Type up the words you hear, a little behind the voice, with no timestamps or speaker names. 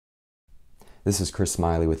This is Chris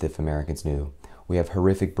Smiley with If Americans Knew. We have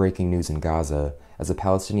horrific breaking news in Gaza as a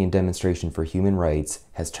Palestinian demonstration for human rights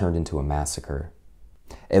has turned into a massacre.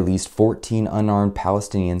 At least 14 unarmed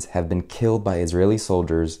Palestinians have been killed by Israeli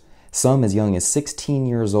soldiers, some as young as 16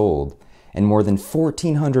 years old, and more than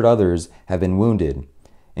 1,400 others have been wounded,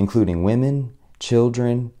 including women,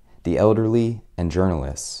 children, the elderly, and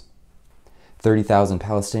journalists. 30,000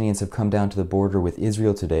 Palestinians have come down to the border with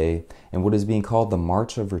Israel today in what is being called the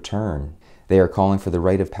March of Return. They are calling for the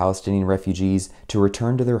right of Palestinian refugees to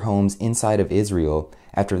return to their homes inside of Israel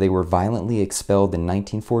after they were violently expelled in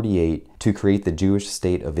 1948 to create the Jewish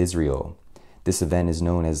state of Israel. This event is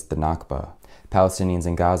known as the Nakba. Palestinians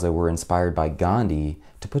in Gaza were inspired by Gandhi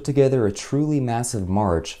to put together a truly massive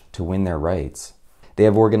march to win their rights. They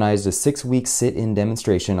have organized a 6-week sit-in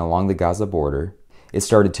demonstration along the Gaza border. It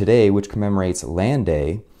started today, which commemorates Land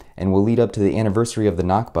Day, and will lead up to the anniversary of the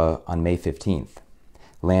Nakba on May 15th.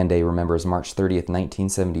 Land Day remembers March 30th,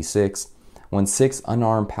 1976, when 6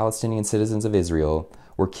 unarmed Palestinian citizens of Israel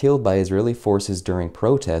were killed by Israeli forces during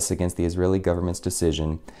protests against the Israeli government's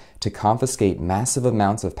decision to confiscate massive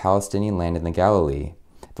amounts of Palestinian land in the Galilee.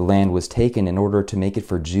 The land was taken in order to make it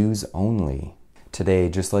for Jews only. Today,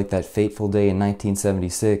 just like that fateful day in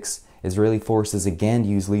 1976, Israeli forces again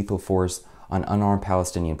used lethal force on unarmed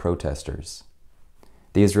Palestinian protesters.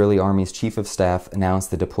 The Israeli Army's Chief of Staff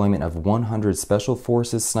announced the deployment of 100 Special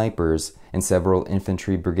Forces snipers and several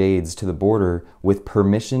infantry brigades to the border with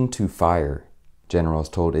permission to fire. Generals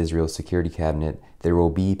told Israel's security cabinet there will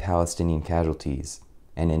be Palestinian casualties,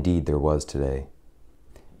 and indeed there was today.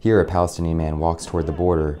 Here a Palestinian man walks toward the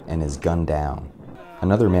border and is gunned down.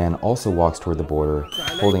 Another man also walks toward the border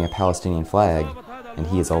holding a Palestinian flag, and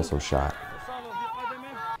he is also shot.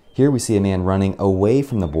 Here we see a man running away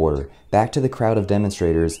from the border, back to the crowd of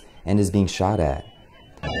demonstrators, and is being shot at.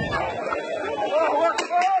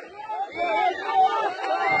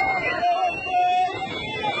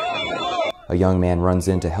 A young man runs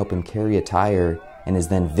in to help him carry a tire and is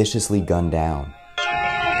then viciously gunned down.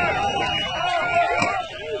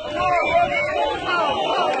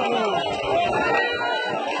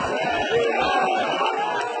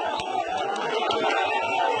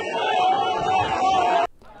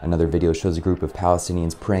 Another video shows a group of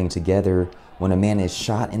Palestinians praying together when a man is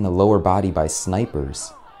shot in the lower body by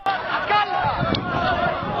snipers.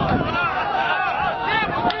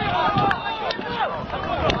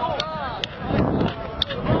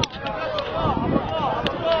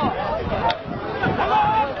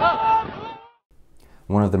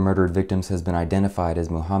 One of the murdered victims has been identified as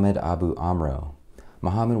Muhammad Abu Amro.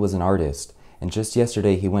 Muhammad was an artist, and just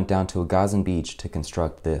yesterday he went down to a Gazan beach to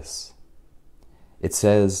construct this. It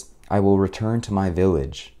says, "I will return to my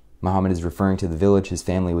village." Muhammad is referring to the village his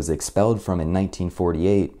family was expelled from in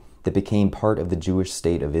 1948 that became part of the Jewish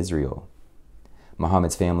state of Israel.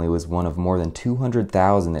 Muhammad's family was one of more than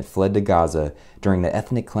 200,000 that fled to Gaza during the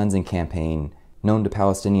ethnic cleansing campaign known to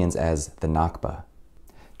Palestinians as the Nakba.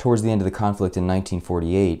 Towards the end of the conflict in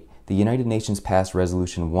 1948, the United Nations passed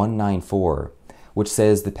Resolution 194, which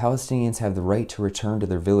says the Palestinians have the right to return to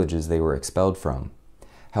their villages they were expelled from.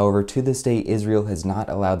 However, to this day, Israel has not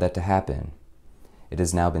allowed that to happen. It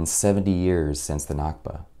has now been 70 years since the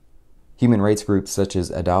Nakba. Human rights groups such as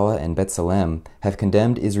Adalah and B'Tselem have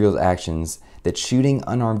condemned Israel's actions that shooting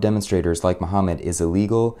unarmed demonstrators like Muhammad is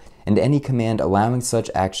illegal, and any command allowing such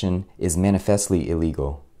action is manifestly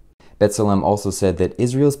illegal. B'Tselem also said that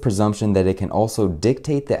Israel's presumption that it can also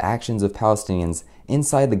dictate the actions of Palestinians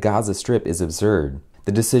inside the Gaza Strip is absurd.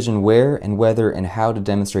 The decision where and whether and how to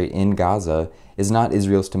demonstrate in Gaza is not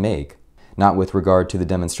Israel's to make, not with regard to the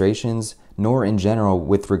demonstrations, nor in general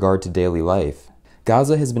with regard to daily life.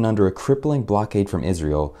 Gaza has been under a crippling blockade from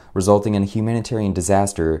Israel, resulting in a humanitarian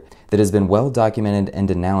disaster that has been well documented and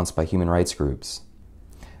denounced by human rights groups.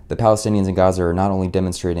 The Palestinians in Gaza are not only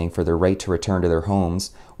demonstrating for their right to return to their homes,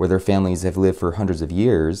 where their families have lived for hundreds of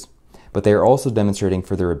years, but they are also demonstrating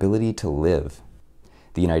for their ability to live.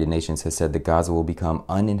 The United Nations has said that Gaza will become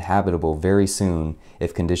uninhabitable very soon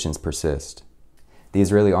if conditions persist. The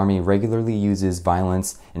Israeli army regularly uses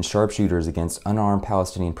violence and sharpshooters against unarmed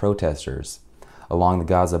Palestinian protesters. Along the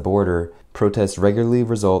Gaza border, protests regularly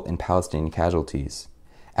result in Palestinian casualties.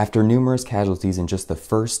 After numerous casualties in just the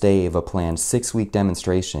first day of a planned 6-week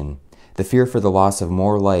demonstration, the fear for the loss of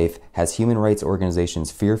more life has human rights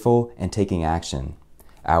organizations fearful and taking action.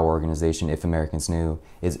 Our organization, If Americans Knew,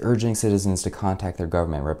 is urging citizens to contact their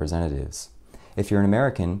government representatives. If you're an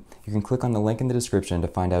American, you can click on the link in the description to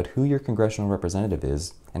find out who your congressional representative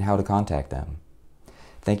is and how to contact them.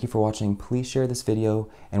 Thank you for watching. Please share this video,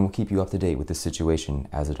 and we'll keep you up to date with the situation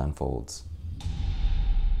as it unfolds.